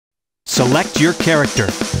Select your character.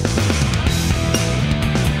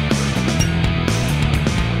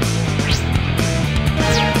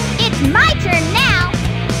 It's my turn now!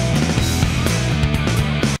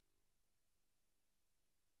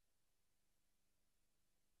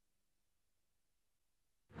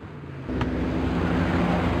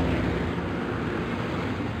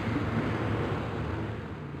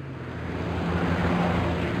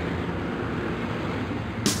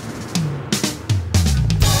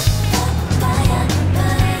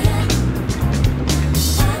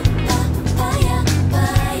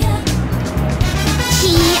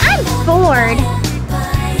 Bored.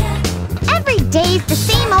 Every day's the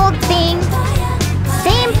same old thing.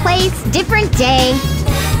 Same place, different day.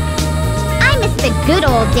 I miss the good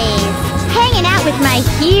old days. Hanging out with my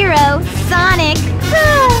hero, Sonic.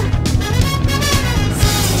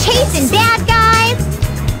 Chasing bad guys.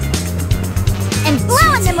 And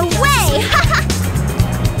blowing them away.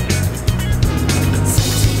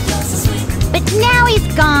 But now he's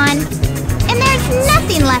gone. And there's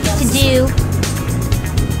nothing left to do.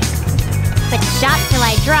 But shop till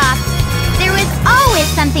I drop. There was always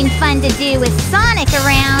something fun to do with Sonic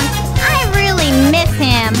around. I really miss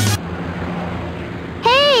him.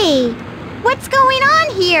 Hey, what's going on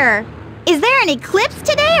here? Is there an eclipse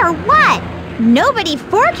today or what? Nobody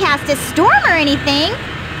forecast a storm or anything.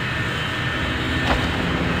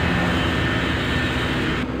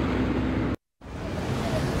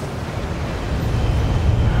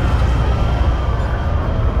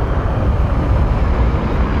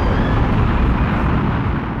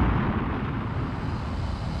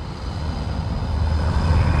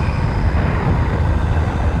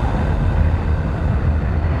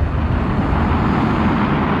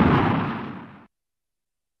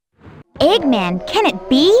 Eggman, can it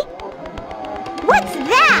be? What's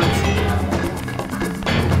that?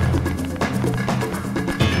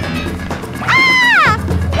 Ah!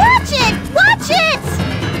 Watch it! Watch it!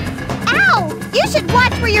 Ow! You should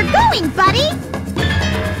watch where you're going, buddy!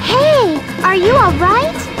 Hey, are you all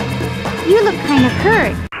right? You look kind of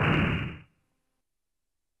hurt.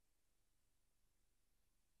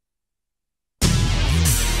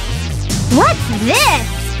 What's this?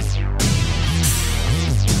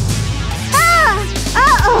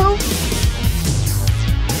 Uh-oh!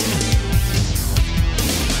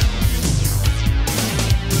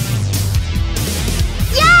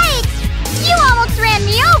 Yikes! You almost ran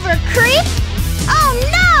me over, creep! Oh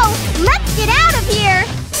no! Let's get out of here!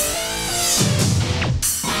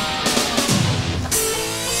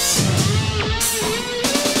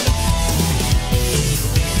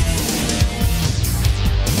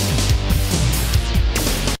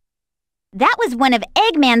 That was one of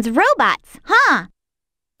Eggman's robots, huh?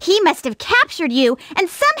 He must have captured you, and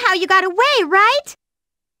somehow you got away, right?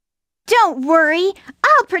 Don't worry,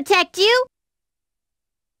 I'll protect you.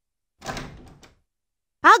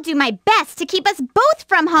 I'll do my best to keep us both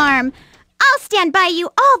from harm. I'll stand by you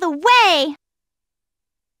all the way.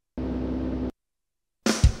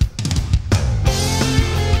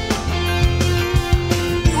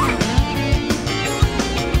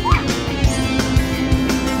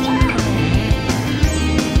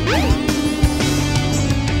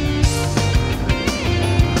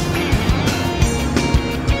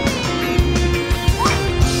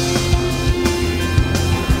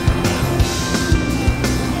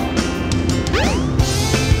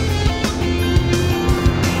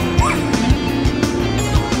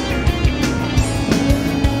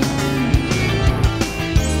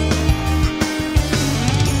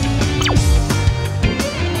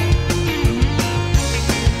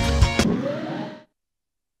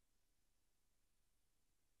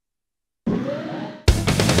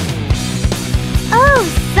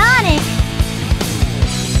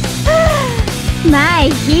 My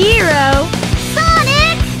hero,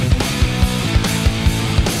 Sonic!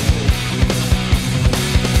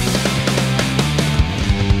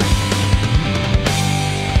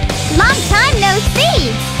 Long time no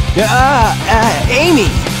see! Amy!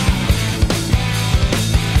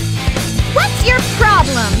 What's your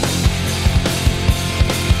problem?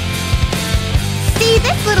 See,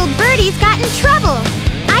 this little birdie's got in trouble.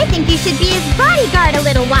 I think you should be his bodyguard a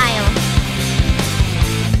little while.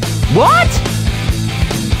 What?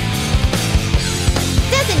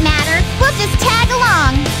 Doesn't matter. We'll just tag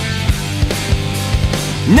along.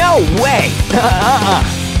 No way!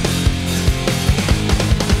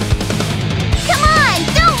 Come on,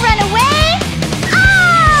 don't run away!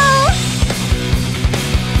 Oh!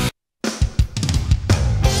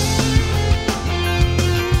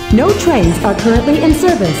 No trains are currently in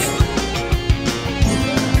service.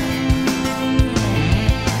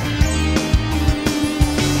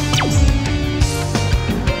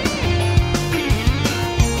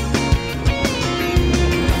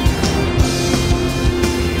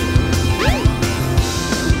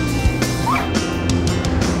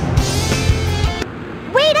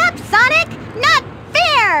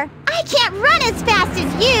 I can't run as fast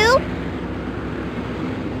as you!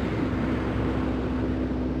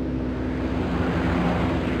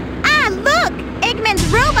 Ah, look! Eggman's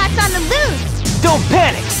robot's on the loose! Don't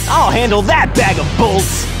panic! I'll handle that bag of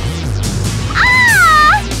bolts!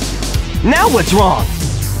 Ah! Now what's wrong?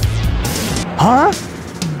 Huh?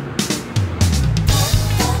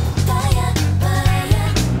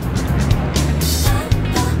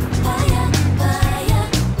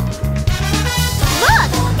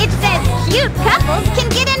 Look! It says cute couples can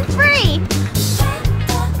get in free!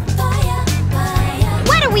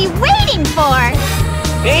 What are we waiting for?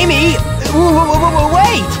 Amy!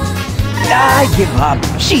 Wait! I give up.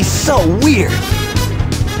 She's so weird.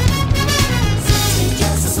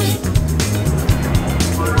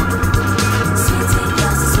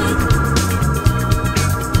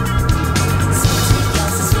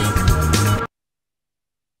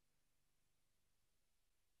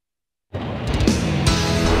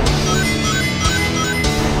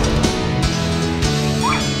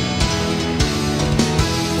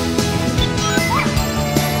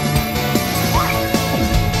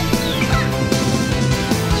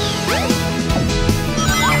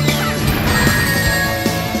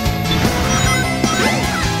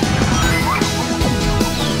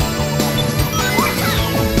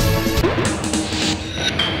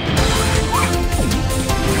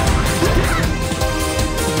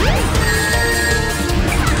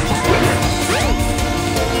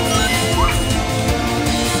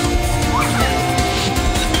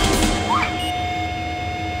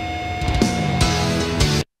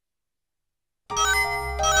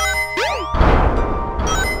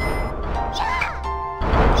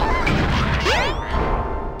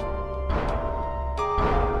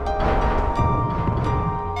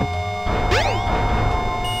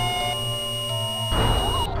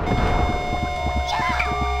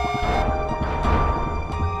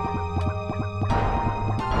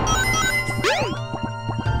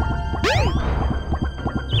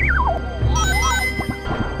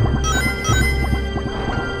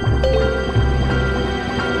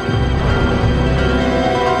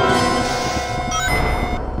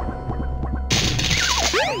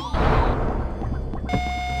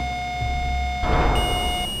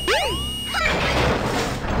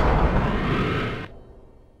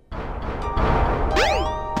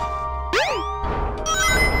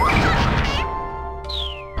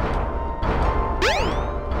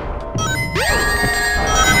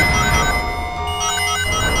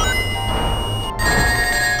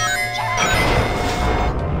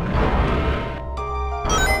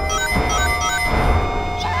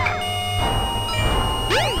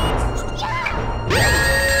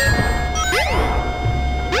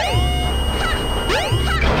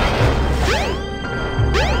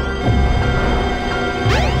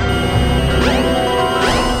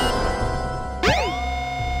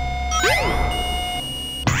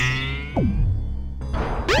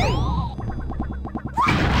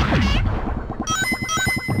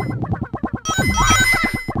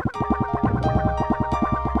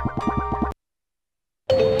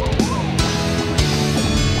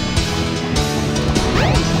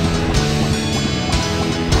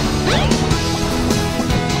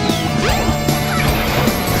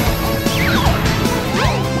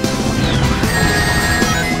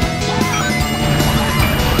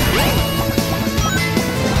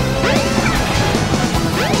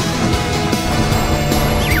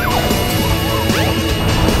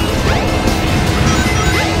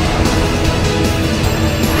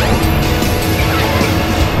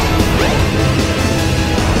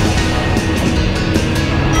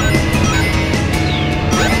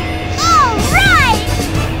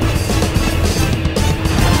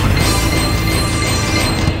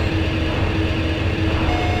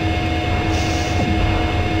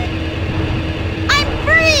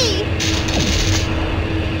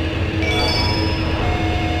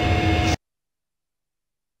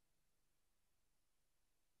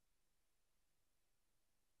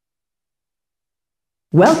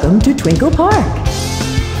 Welcome to Twinkle Park.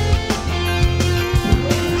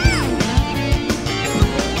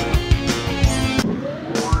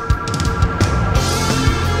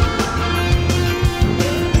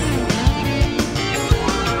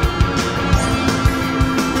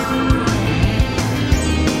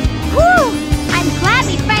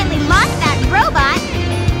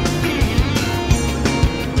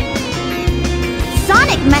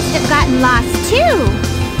 Must have gotten lost too.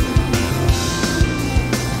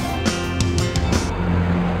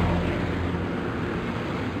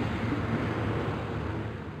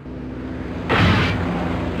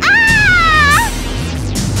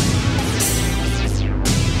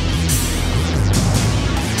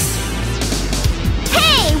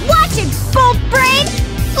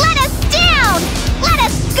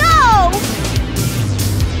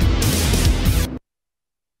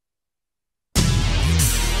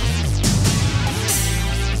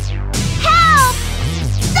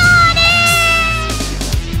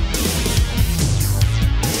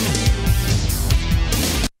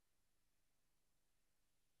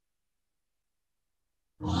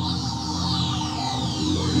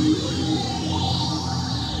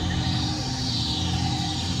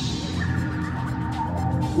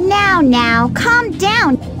 now, calm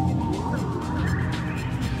down.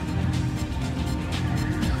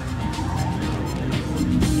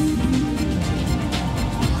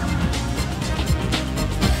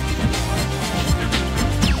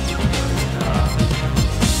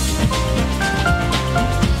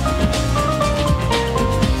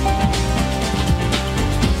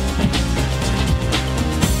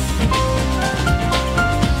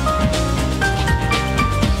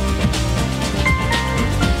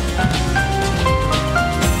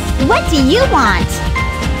 What do you want?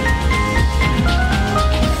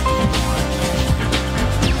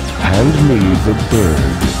 Hand me the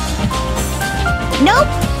bird. Nope.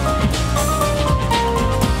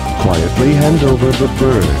 Quietly hand over the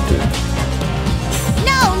bird.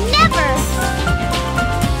 No, never.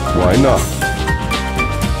 Why not?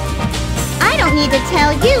 I don't need to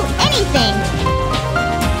tell you anything.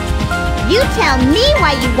 You tell me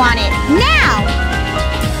why you want it, now!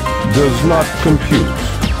 Does not compute.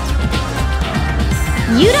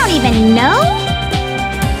 You don't even know?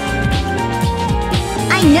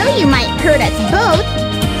 I know you might hurt us both.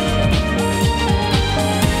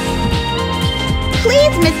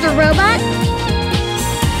 Please, Mr. Robot.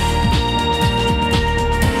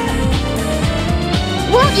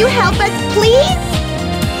 Won't you help us, please?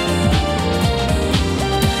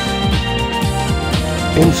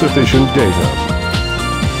 Insufficient data.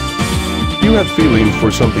 You have feelings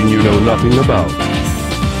for something you know nothing about.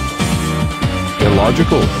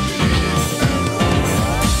 Illogical.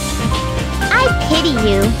 I pity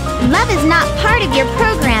you. Love is not part of your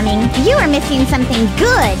programming. You are missing something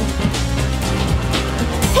good.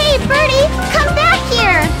 Hey, Birdie, come back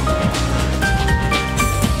here!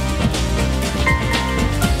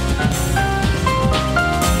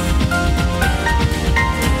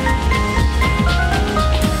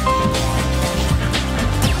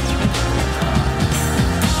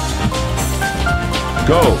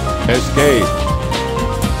 Go! Escape!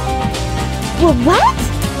 Well, what?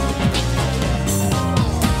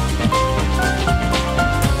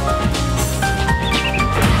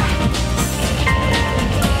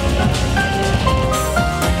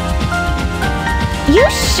 You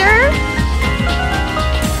sure?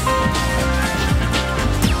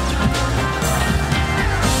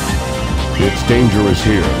 It's dangerous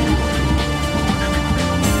here.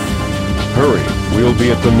 Hurry, we'll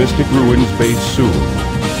be at the Mystic Ruins base soon.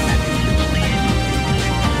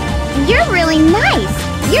 You're really nice.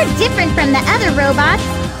 You're different from the other robots.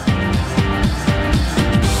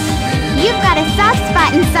 You've got a soft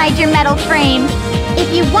spot inside your metal frame.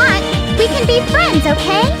 If you want, we can be friends,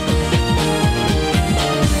 okay?